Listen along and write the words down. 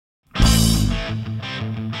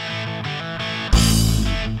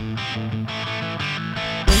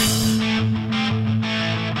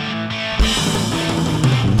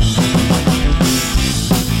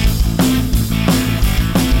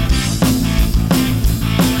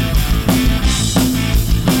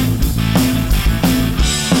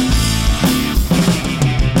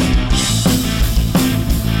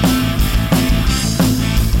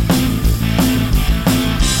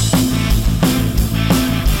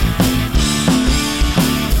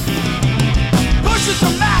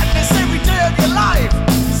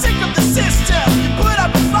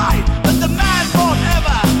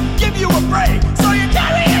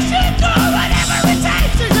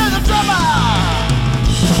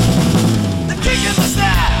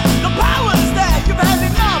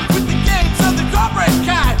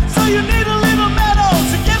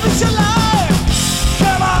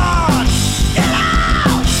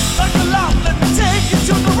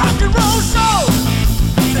and roll show.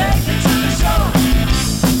 Take you to the show.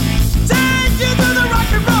 Take you to the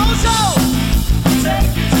rock and roll show.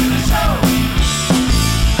 Take you to the show.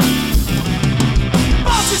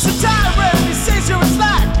 Boss is a tyrant, he says you're a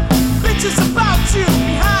slack. Bitches about you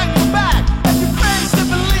behind your back. And your friends that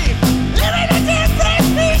believe living a different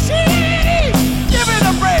species. Give it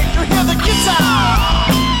a break, you hear the guitar.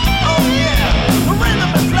 Oh yeah, the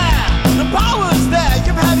rhythm is loud. The power's there,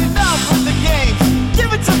 you've had enough of the game.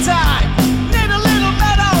 Give it some time, need a little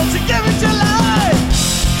metal to give it your life.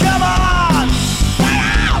 Come on, get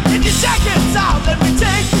out, get your jackets out. Let me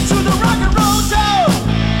take you to the rock and roll show.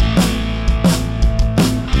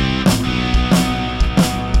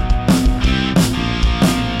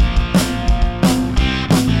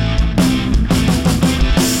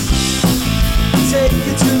 Take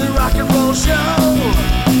you to the rock and roll show.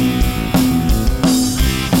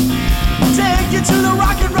 Take you to the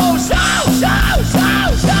rock and roll show, show,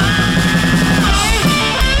 show, show.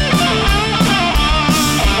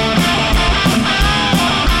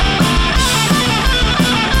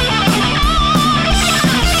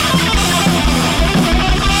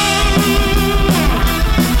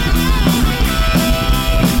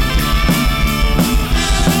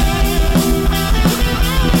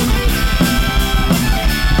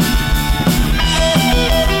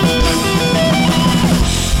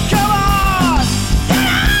 Come on, get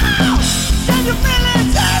out! Can you feel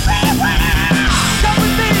it everywhere? Come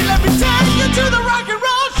with me, let me take you to the rock and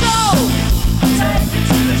roll show. Take you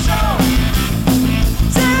to the show.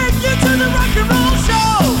 Take you to the rock and roll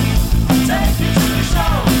show. Take you to the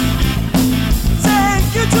show. Take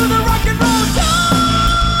you to the rock and roll show.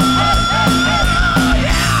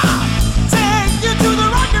 Yeah! Take you to the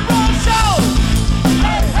rock and roll show.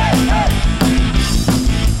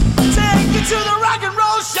 Take you to the rock and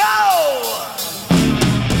roll show.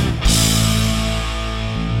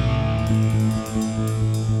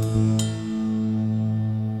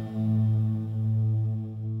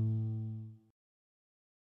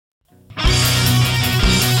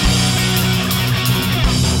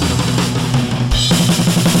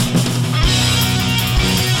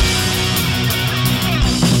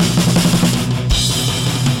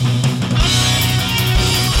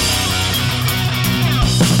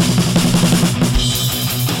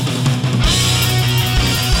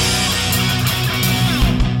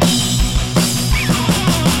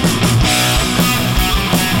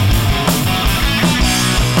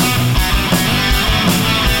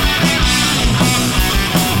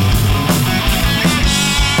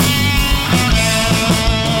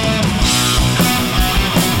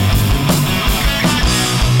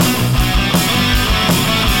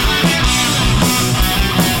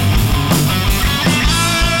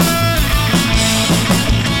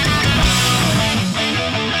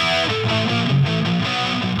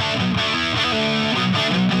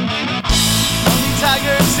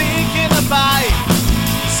 Tiger seeking a bite.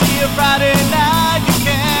 See a Friday night, you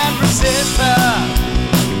can't resist her.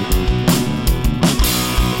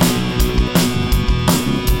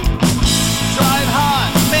 Trying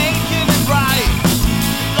hard, making it right.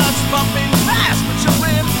 Blood's pumping fast, but you're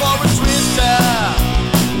in for a twister.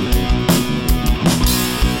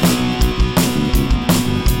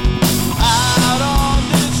 Out on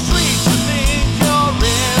the street, you think you're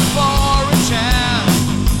in for a chance,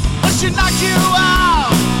 but she knocked you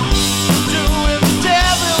out, doing the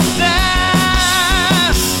devil's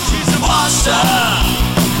dance. She's a monster,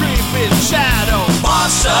 creeping shadow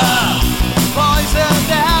monster,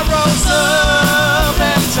 poisoned arrows of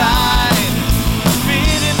time,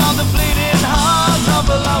 feeding on the bleeding heart of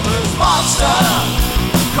a lover's monster.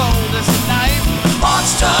 Cold as a knife,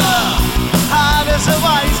 monster, hard as a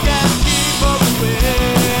vice, can't keep her away.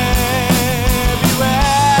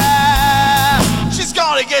 Beware, she's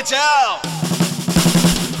gonna get you.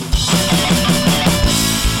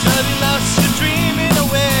 Dirty lust, you're dreaming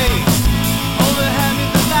away. Hold her hand in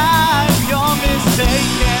the night, you're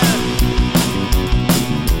mistaken.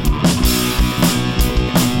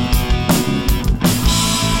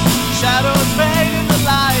 Shadows fade in the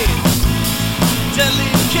light.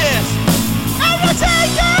 Deadly kiss, and you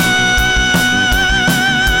take it.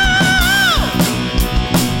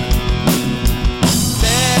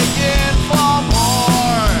 Begging for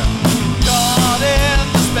more.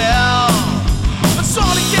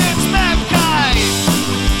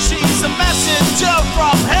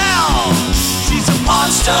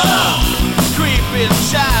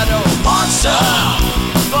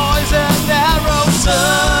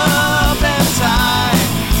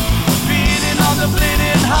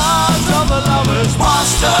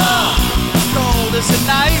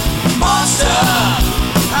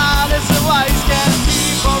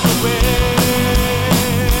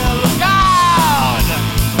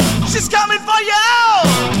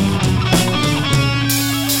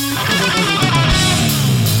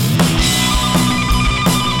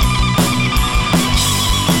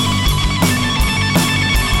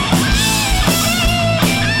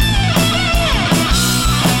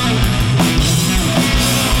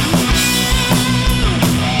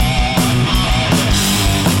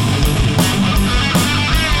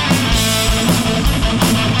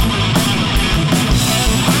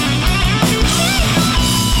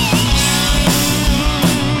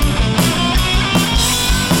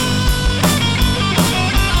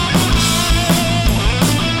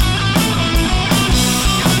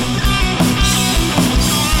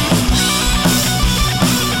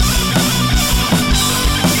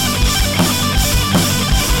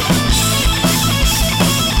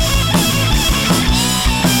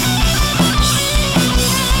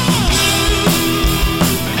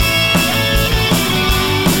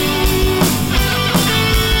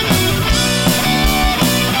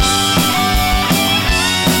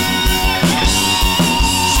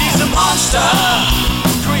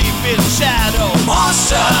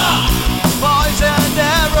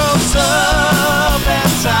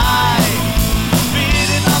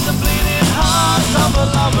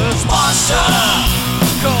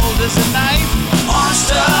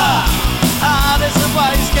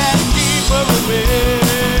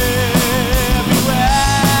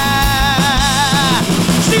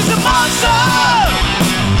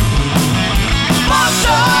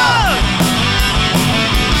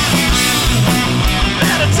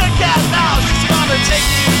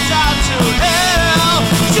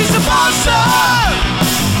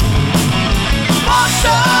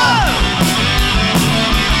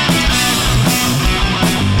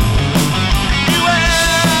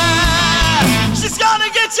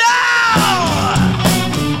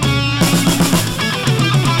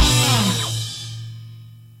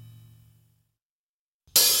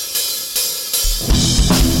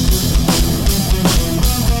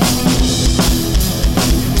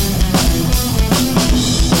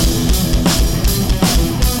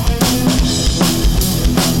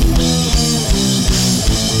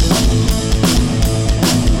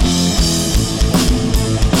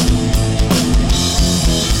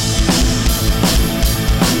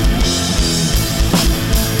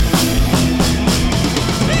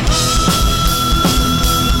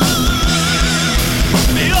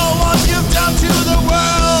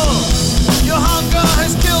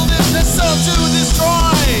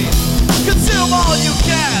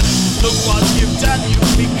 what you've done, you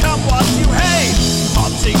become what you hate.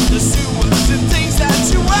 Haunting the sewers and things that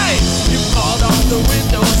you hate. You called on the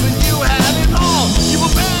windows when you had it all. You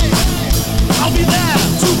will pay. I'll be there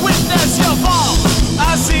to witness your fall.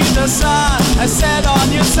 I see the sun has set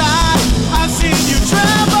on your side. I've seen you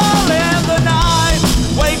travel in the night.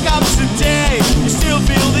 Wake up today, you still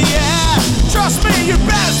feel the air. Trust me, you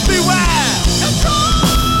best beware.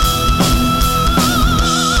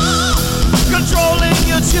 Controlling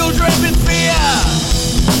your children in fear.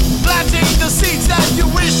 Planting the seeds that you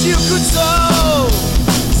wish you could sow.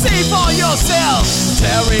 See for yourself,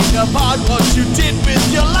 tearing apart what you did with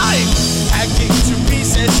your life. Hacking to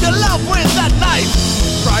pieces your love with that knife.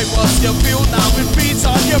 Pride was your fuel, now it feeds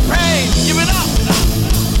on your pain. Give it up,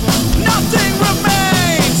 nothing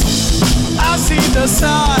remains. I see the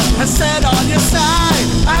sun has set on your side.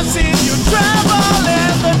 I've seen you travel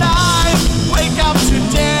in the night. Wake up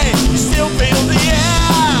today, you still feel the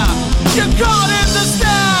air. You're caught in the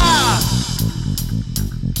stare.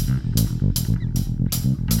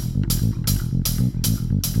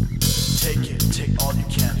 Take it, take all you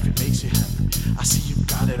can if it makes you happy. I see you've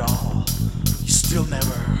got it all. You still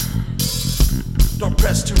never. Don't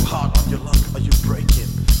press too hard on your luck or you break it.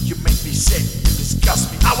 You make me sick, you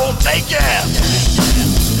disgust me. I won't take it.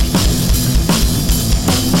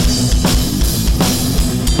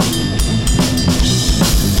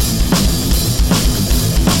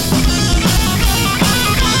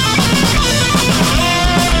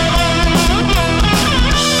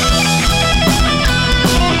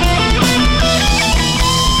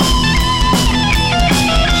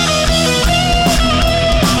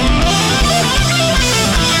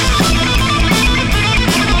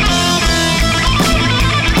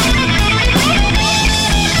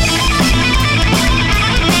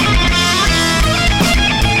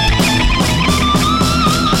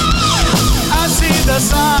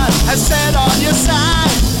 Has set on your side.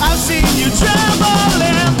 I've seen you travel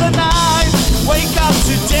in the night. Wake up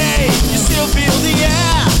today, you still feel the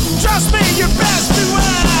air. Trust me, you best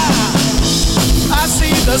beware. I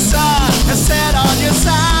see the sun has set on your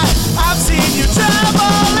side. I've seen you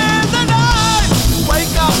travel in the night.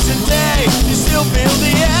 Wake up today, you still feel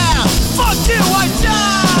the air. Fuck you, I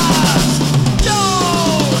just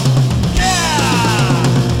don't care.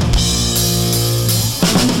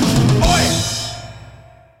 Oi!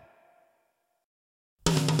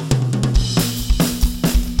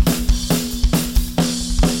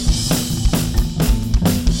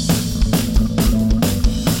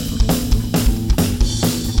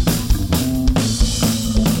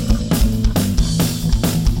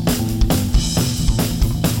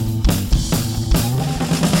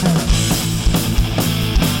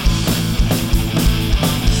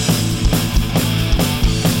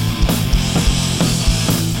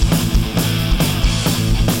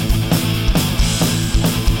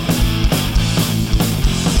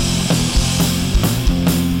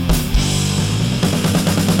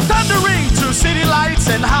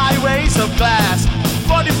 And highways of glass.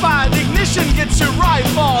 45 ignition gets you right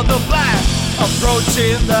for the blast.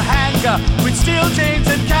 Approaching the hangar with steel chains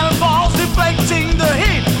and cannonballs, deflecting the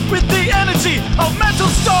heat with the energy of metal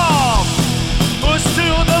storm. Push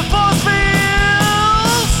through the force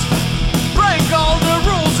fields, break all the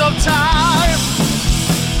rules of time.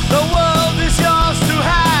 The world is yours to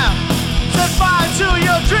have. Set fire to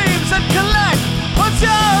your dreams and collect what's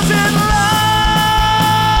yours in life.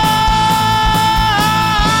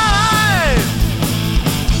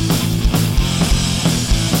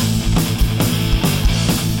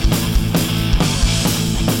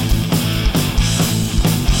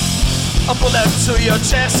 A bullet to your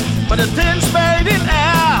chest, but a thin's made in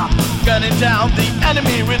air. Gunning down the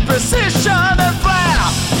enemy with precision and flair.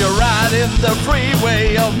 You're riding the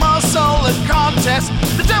freeway of muscle and contest.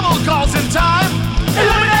 The devil calls in time,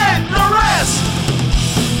 eliminate the rest.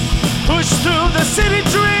 Push through the city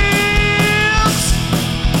dreams,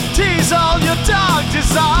 tease all your dark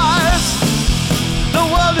desires. The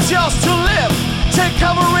world is yours to live. Take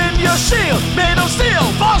cover in your shield, made of steel,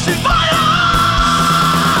 forcing fire!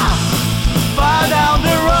 Far down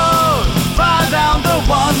the road, far down the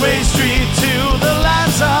one-way street to the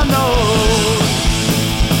lands unknown.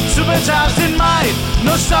 Supercharged in might,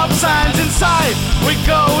 no stop signs in sight. We're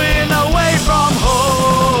going away from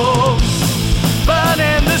home.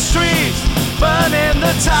 Burning the streets, burning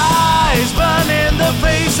the ties, burning the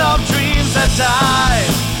face of dreams that die.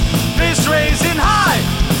 Fist raising high,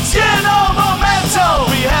 skin over metal,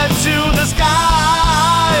 we head to the sky.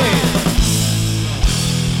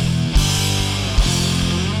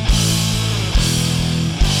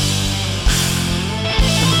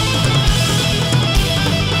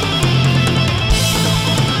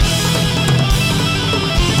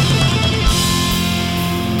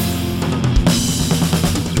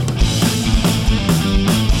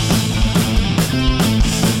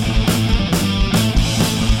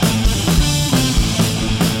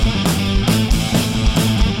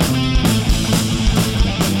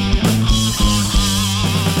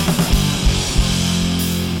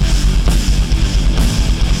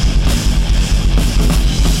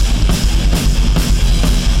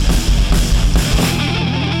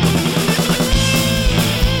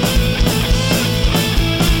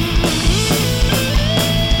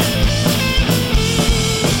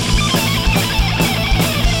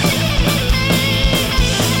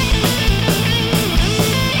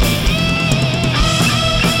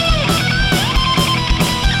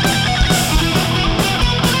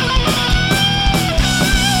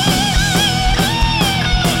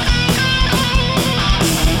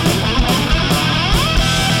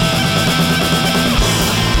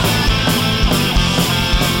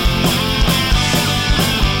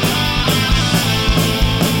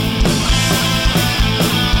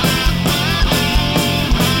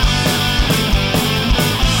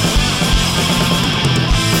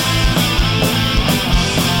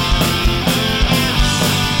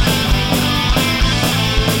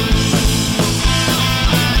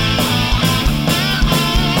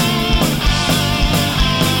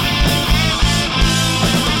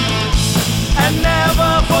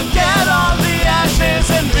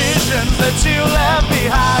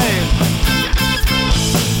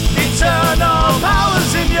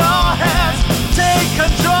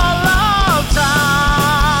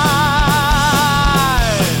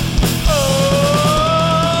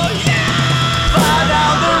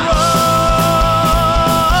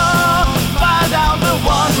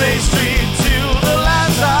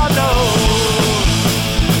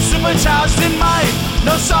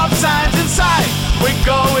 stop signs in sight. We're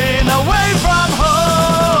going away